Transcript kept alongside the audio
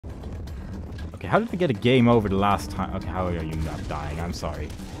Okay, how did I get a game over the last time? Okay, how are you not dying? I'm sorry.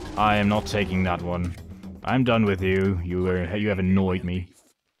 I am not taking that one. I'm done with you. You have annoyed me.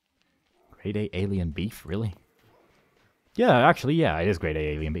 Grade A alien beef? Really? Yeah, actually, yeah, it is grade A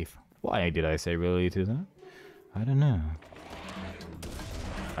alien beef. Why did I say really to that? I don't know.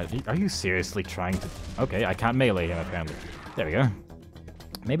 Are you seriously trying to... Okay, I can't melee him, apparently. There we go.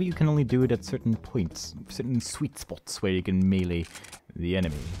 Maybe you can only do it at certain points. Certain sweet spots where you can melee the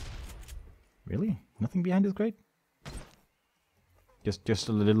enemy. Really? Nothing behind this grate? Just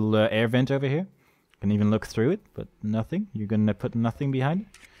a little air vent over here? Can even look through it, but nothing? You're gonna put nothing behind it?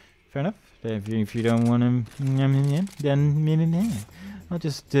 Fair enough. If you don't want to... then... I'll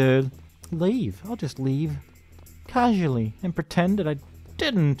just leave. I'll just leave. Casually. And pretend that I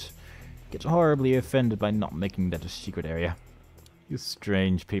didn't get horribly offended by not making that a secret area. You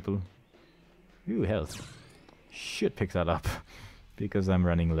strange people. Ooh, health. Should pick that up. Because I'm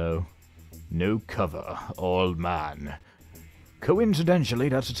running low. No cover, old man. Coincidentally,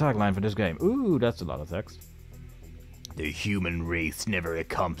 that's the tagline for this game. Ooh, that's a lot of text. The human race never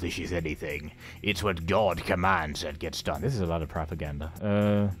accomplishes anything. It's what God commands that gets done. This is a lot of propaganda.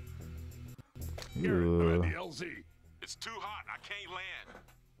 Here, the LZ. It's too hot. I can't land.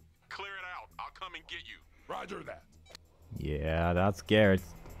 Clear it out. I'll come and get you. Roger that. Yeah, that's Garrett.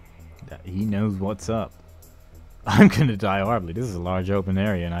 He knows what's up. I'm gonna die horribly. This is a large open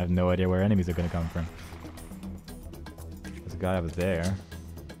area, and I have no idea where enemies are gonna come from. There's a guy over there.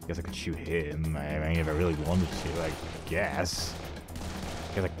 I guess I could shoot him. I mean, if I really wanted to, I guess.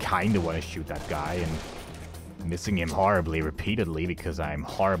 Because I kind of want to shoot that guy, and missing him horribly repeatedly because I'm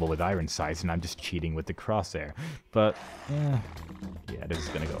horrible with iron sights, and I'm just cheating with the crosshair. But, yeah, this is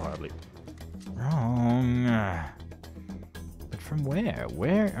gonna go horribly wrong. But from where?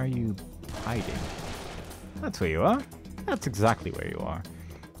 Where are you hiding? That's where you are. That's exactly where you are.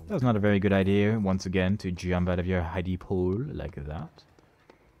 That was not a very good idea, once again, to jump out of your hidey hole like that.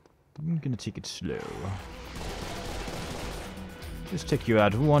 I'm gonna take it slow. Just take you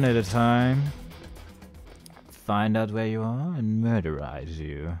out one at a time. Find out where you are and murderize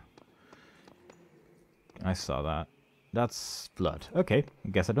you. I saw that. That's blood. Okay, I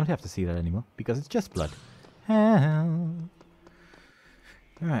guess I don't have to see that anymore, because it's just blood. Hell.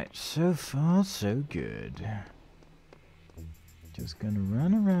 Alright, so far so good. Just gonna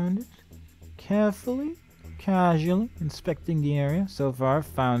run around it, carefully, casually, inspecting the area. So far,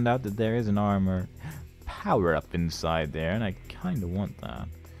 found out that there is an armor power-up inside there, and I kinda want that.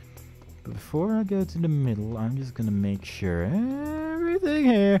 But before I go to the middle, I'm just gonna make sure everything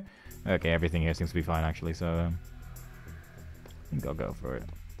here... Okay, everything here seems to be fine, actually, so... I think I'll go for it.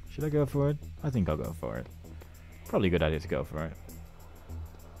 Should I go for it? I think I'll go for it. Probably a good idea to go for it.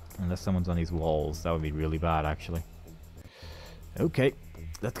 Unless someone's on these walls, that would be really bad, actually. Okay,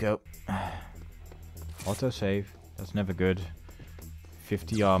 let's go. Autosave, that's never good.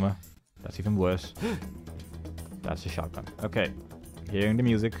 50 armor, that's even worse. That's a shotgun. Okay, hearing the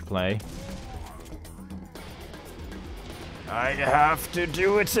music play. I have to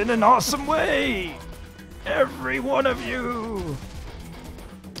do it in an awesome way! Every one of you!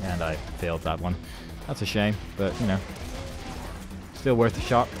 And I failed that one. That's a shame, but, you know. Still worth a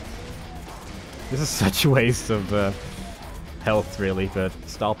shot. This is such a waste of health, really, but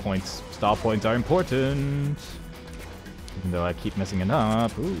stall points. Stall points are important. Even though I keep messing it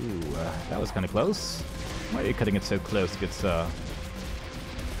up. Ooh, that was kind of close. Why are you cutting it so close, good sir?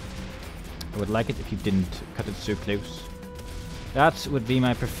 I would like it if you didn't cut it so close. That would be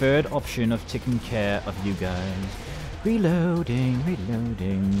my preferred option of taking care of you guys. Reloading,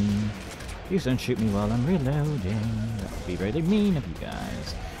 reloading. Please don't shoot me while I'm reloading. That would be very mean of you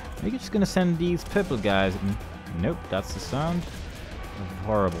guys. Are you just gonna send these purple guys? Nope, that's the sound of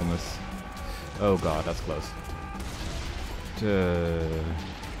horribleness. Oh god, that's close.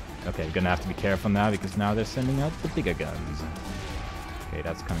 Okay, gonna have to be careful now because now they're sending out the bigger guns. Okay,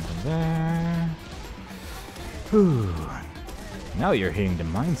 that's coming from there. Whew. Now you're hearing the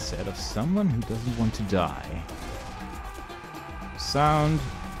mindset of someone who doesn't want to die. Sound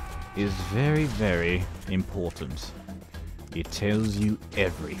is very, very important. It tells you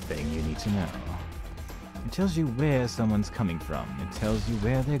everything you need to know. It tells you where someone's coming from. It tells you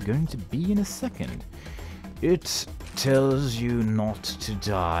where they're going to be in a second. It tells you not to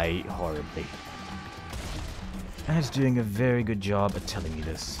die horribly. And it's doing a very good job at telling you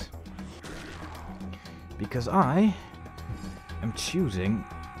this. Because I am choosing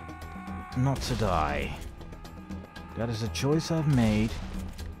not to die. That is a choice I've made,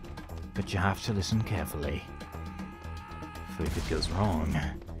 but you have to listen carefully. For if it goes wrong,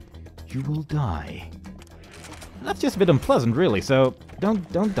 you will die. And that's just a bit unpleasant, really, so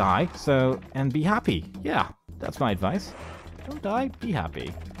don't die. So, and be happy. Yeah, that's my advice. Don't die, be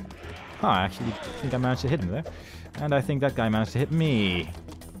happy. Huh, I actually think I managed to hit him there. And I think that guy managed to hit me.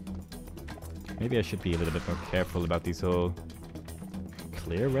 Maybe I should be a little bit more careful about these whole...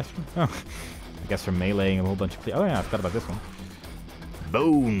 Clear restaurant? Oh, I guess from meleeing a whole bunch of clear... Oh yeah, I forgot about this one.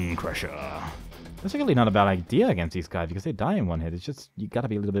 Bone Crusher. That's really not a bad idea against these guys because they die in one hit. It's just, you gotta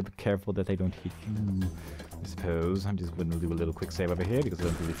be a little bit careful that they don't hit you, I suppose. I'm just gonna do a little quick save over here because I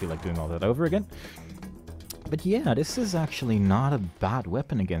don't really feel like doing all that over again. But yeah, this is actually not a bad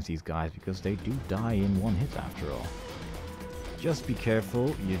weapon against these guys because they do die in one hit after all. Just be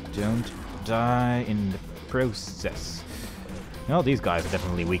careful you don't die in the process. Well, these guys are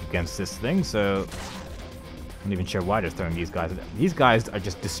definitely weak against this thing, so... I'm not even sure why they're throwing these guys. These guys are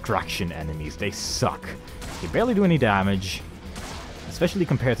just distraction enemies. They suck. They barely do any damage, especially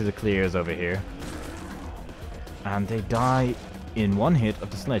compared to the clears over here. And they die in one hit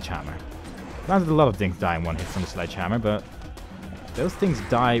of the sledgehammer. Granted, a lot of things die in one hit from the sledgehammer, but those things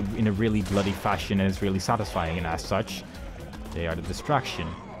die in a really bloody fashion and it's really satisfying, and as such, they are the distraction.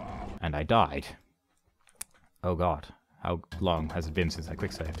 And I died. Oh god. How long has it been since I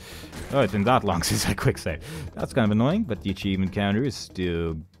quick saved? Oh, it's been that long since I quick saved. That's kind of annoying, but the achievement counter is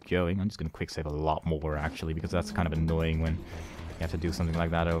still going. I'm just going to quick save a lot more, actually, because that's kind of annoying when you have to do something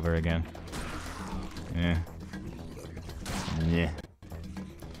like that over again. Yeah. Yeah.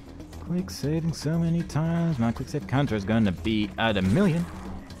 Quick saving so many times. My quick save counter is going to be at 1,000,000.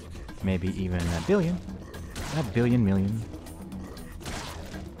 Maybe even 1,000,000,000. 1,000,000,000,000.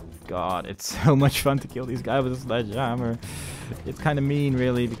 God, it's so much fun to kill these guys with a sledgehammer. It's kind of mean,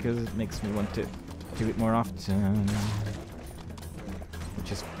 really, because it makes me want to do it more often.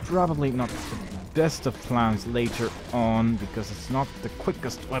 Which is probably not the best of plans later on, because it's not the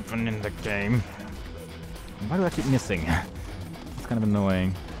quickest weapon in the game. Why do I keep missing? It's kind of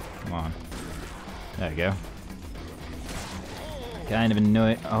annoying. Come on. There we go. Kind of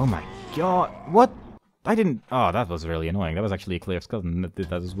annoying. Oh my god. What? I didn't... Oh, that was really annoying. That was actually a Clear's cousin that did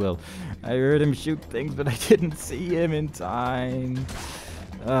that as well. I heard him shoot things, but I didn't see him in time.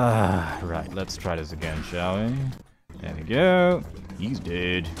 Right, let's try this again, shall we? There we go. He's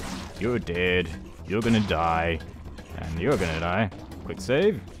dead. You're dead. You're gonna die. And you're gonna die. Quick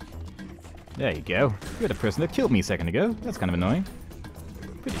save. There you go. You're the person that killed me a second ago. That's kind of annoying.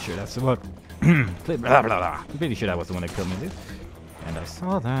 Pretty sure that's the one... blah, blah, blah. I'm pretty sure that was the one that killed me, dude. And I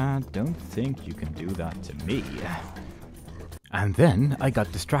saw that. Don't think you can do that to me. And then I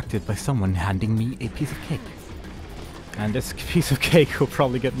got distracted by someone handing me a piece of cake. And this piece of cake will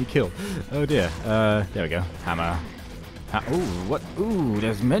probably get me killed. Oh dear. There we go. Hammer. Ooh, what? Ooh,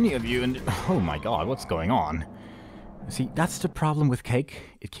 there's many of you and... Oh my god, what's going on? See, that's the problem with cake.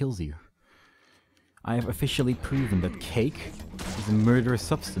 It kills you. I have officially proven that cake is a murderous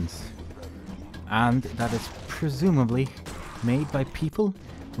substance. And that it's presumably... made by people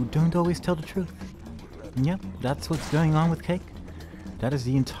who don't always tell the truth. Yep, that's what's going on with cake. That is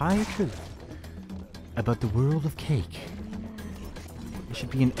the entire truth about the world of cake. There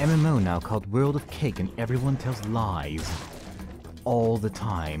should be an MMO now called World of Cake and everyone tells lies all the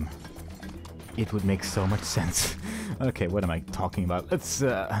time. It would make so much sense. Okay, what am I talking about? Let's,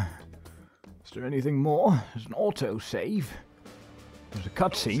 is there anything more? There's an auto save. There's a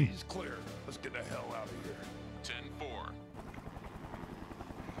cutscene. Clear. Let's get the hell out of here. 10-4.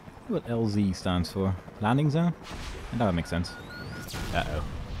 What LZ stands for? Landing zone? That would make sense. Uh-oh.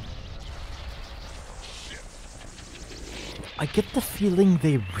 I get the feeling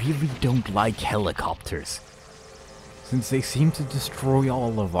they really don't like helicopters. Since they seem to destroy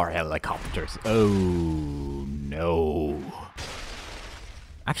all of our helicopters. Oh, no.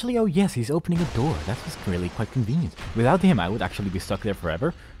 Actually, oh yes, he's opening a door. That was really quite convenient. Without him, I would actually be stuck there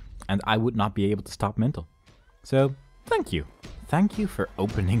forever. And I would not be able to stop mental. So, thank you. Thank you for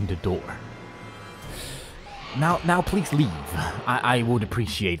opening the door. Now please leave. I would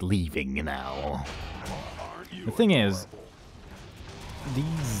appreciate leaving now. The thing is,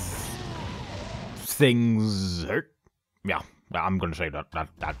 these things hurt. Yeah, I'm gonna say that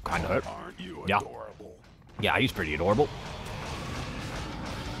kind of hurt. Yeah. Yeah, he's pretty adorable.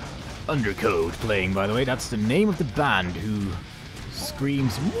 Undercode playing, by the way. That's the name of the band who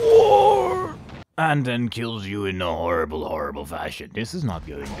screams war and then kills you in a horrible, horrible fashion. This is not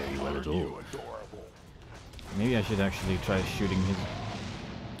going very well at all. Maybe I should actually try shooting his...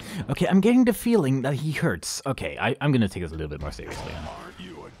 Okay, I'm getting the feeling that he hurts. Okay, I'm gonna take this a little bit more seriously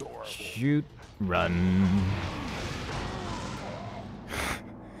now. Shoot, run.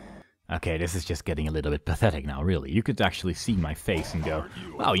 Okay, this is just getting a little bit pathetic now, really. You could actually see my face and go,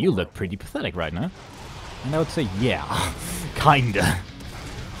 wow, you look pretty pathetic right now. And I would say, yeah, kinda.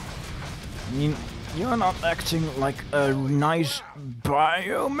 I mean, you're not acting like a nice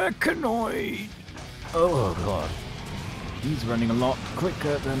biomechanoid. Oh god. He's running a lot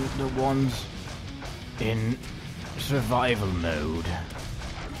quicker than the ones in survival mode.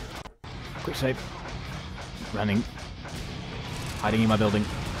 Quick save. Running. Hiding in my building.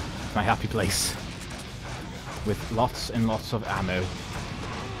 My happy place. With lots and lots of ammo.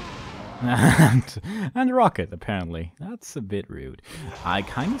 And a rocket, apparently. That's a bit rude. I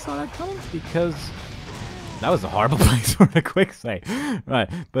kind of saw that coming because that was a horrible place for a quick save. Right,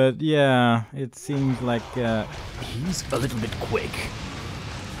 but yeah, it seems like he's a little bit quick.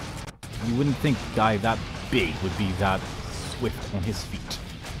 You wouldn't think a guy that big would be that swift on his feet.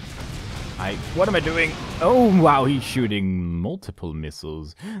 What am I doing? Oh wow, he's shooting multiple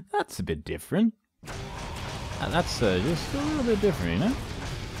missiles. That's a bit different. That's just a little bit different, you know?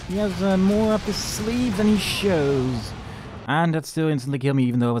 He has more up his sleeve than he shows. And that still instantly killed me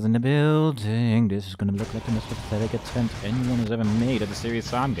even though I was in the building. This is gonna look like the most pathetic attempt anyone has ever made at a serious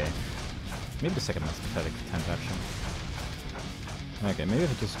Sam game. Maybe the second most pathetic attempt, actually. Okay, maybe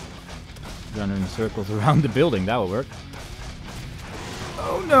if I just run in circles around the building, that will work.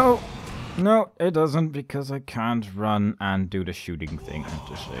 Oh no! No, it doesn't, because I can't run and do the shooting thing at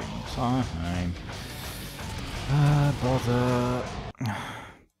the same time. Bother.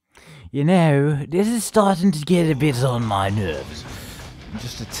 You know, this is starting to get a bit on my nerves.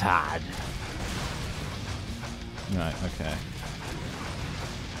 Just a tad. Right, okay.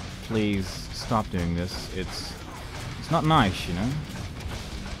 Please stop doing this. It's not nice, you know?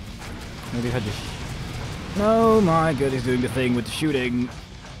 Maybe if I just... Oh my god, he's doing the thing with the shooting.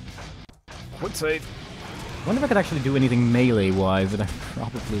 Quick save. I wonder if I could actually do anything melee-wise, that I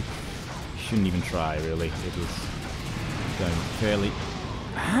probably shouldn't even try, really. It was going fairly...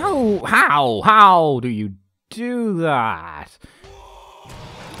 How do you do that?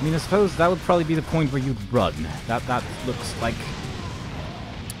 I mean, I suppose that would probably be the point where you'd run. That looks like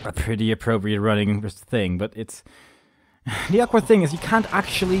a pretty appropriate running thing, but it's... The awkward thing is you can't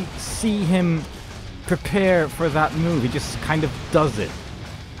actually see him prepare for that move. He just kind of does it,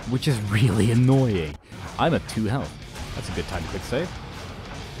 which is really annoying. I'm at 2 health. That's a good time to quick save.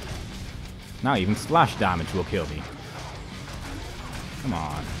 Now even splash damage will kill me. Come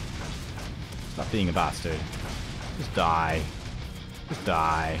on. Stop being a bastard. Just die. Just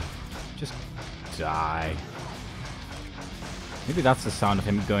die. Just die. Maybe that's the sound of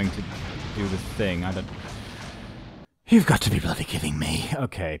him going to do the thing. I don't... You've got to be bloody kidding me.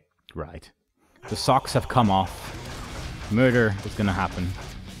 Okay, right. The socks have come off. Murder is gonna happen.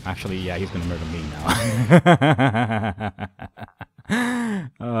 Actually, yeah, he's gonna murder me now.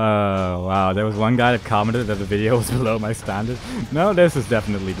 Oh, wow. There was one guy that commented that the video was below my standard. No, this is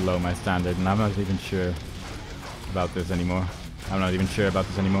definitely below my standard, and I'm not even sure about this anymore.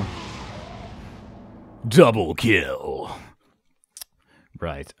 Double kill.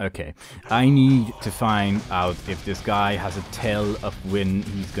 Right, okay. I need to find out if this guy has a tell of when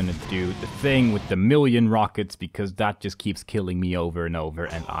he's gonna do the thing with the 1,000,000 rockets, because that just keeps killing me over and over,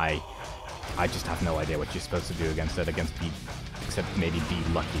 and I just have no idea what you're supposed to do against that, except maybe be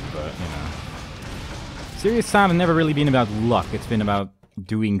lucky, but, you know. Serious Sam has never really been about luck, it's been about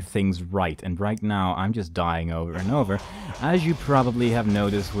doing things right, and right now I'm just dying over and over, as you probably have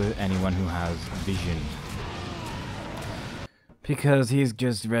noticed with anyone who has vision. Because he's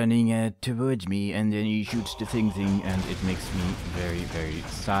just running towards me, and then he shoots the thing, and it makes me very, very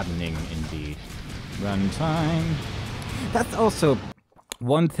saddening indeed. Run time. That's also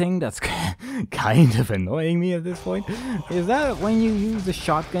one thing that's kind of annoying me at this point, is that when you use the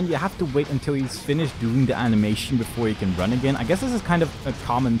shotgun, you have to wait until he's finished doing the animation before you can run again. I guess this is kind of a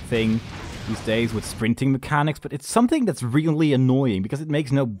common thing these days with sprinting mechanics, but it's something that's really annoying, because it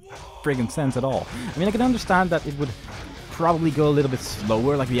makes no friggin' sense at all. I mean, I can understand that it would probably go a little bit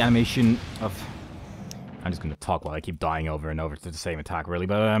slower, like the animation of... I'm just going to talk while I keep dying over and over to the same attack, really,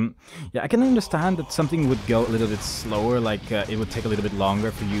 but yeah, I can understand that something would go a little bit slower, like it would take a little bit longer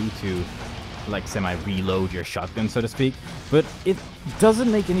for you to, like, semi-reload your shotgun, so to speak, but it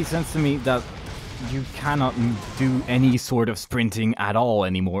doesn't make any sense to me that you cannot do any sort of sprinting at all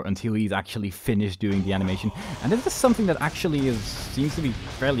anymore until he's actually finished doing the animation. And this is something that actually seems to be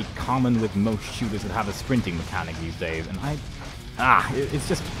fairly common with most shooters that have a sprinting mechanic these days. And it's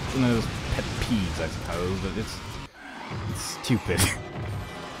just one of those pet peeves, I suppose, but it's stupid.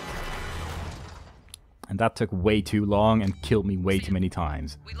 And that took way too long and killed me way too many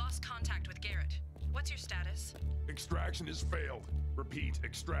times. We lost contact with Garrett. What's your status? Extraction has failed. Repeat,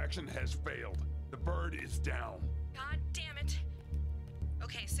 extraction has failed. The bird is down. God damn it.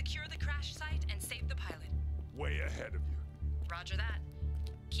 Okay, secure the crash site and save the pilot. Way ahead of you. Roger that.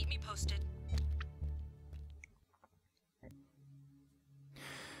 Keep me posted.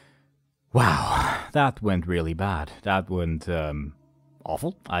 Wow, that went really bad. That went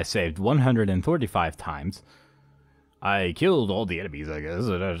awful. I saved 135 times. I killed all the enemies, I guess.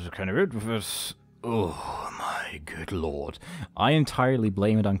 That's kind of it. Oh my good lord. I entirely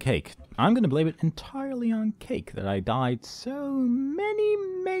blame it on Cake. I'm going to blame it entirely on Cake that I died so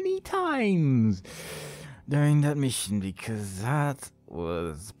many times during that mission, because that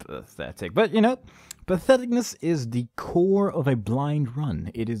was pathetic. But, you know, patheticness is the core of a blind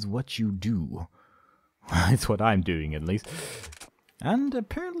run. It is what you do. It's what I'm doing, at least. And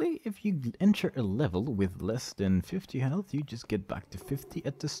apparently, if you enter a level with less than 50 health, you just get back to 50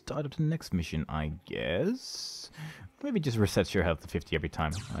 at the start of the next mission, I guess. Maybe just resets your health to 50 every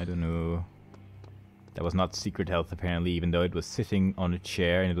time. I don't know. That was not secret health, apparently, even though it was sitting on a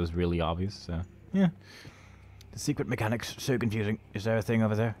chair and it was really obvious. So, yeah. The secret mechanic's so confusing. Is there a thing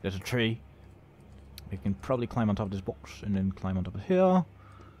over there? There's a tree. We can probably climb on top of this box and then climb on top of here.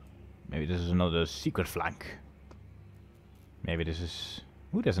 Maybe this is another secret flank. Maybe this is...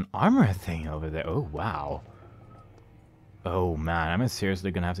 Ooh, there's an armor thing over there. Oh, wow. Oh, man. I'm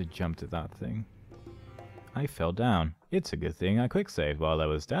seriously gonna have to jump to that thing. I fell down. It's a good thing I quick-saved while I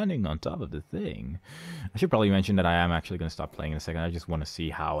was standing on top of the thing. I should probably mention that I am actually gonna stop playing in a second. I just want to see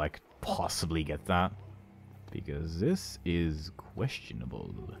how I could possibly get that. Because this is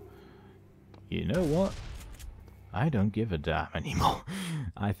questionable. You know what? I don't give a damn anymore.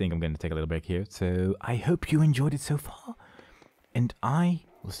 I think I'm going to take a little break here. So I hope you enjoyed it so far. And I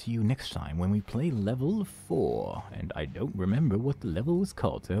will see you next time when we play level 4. And I don't remember what the level was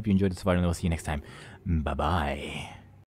called. So I hope you enjoyed it so far, and I'll see you next time. Bye-bye.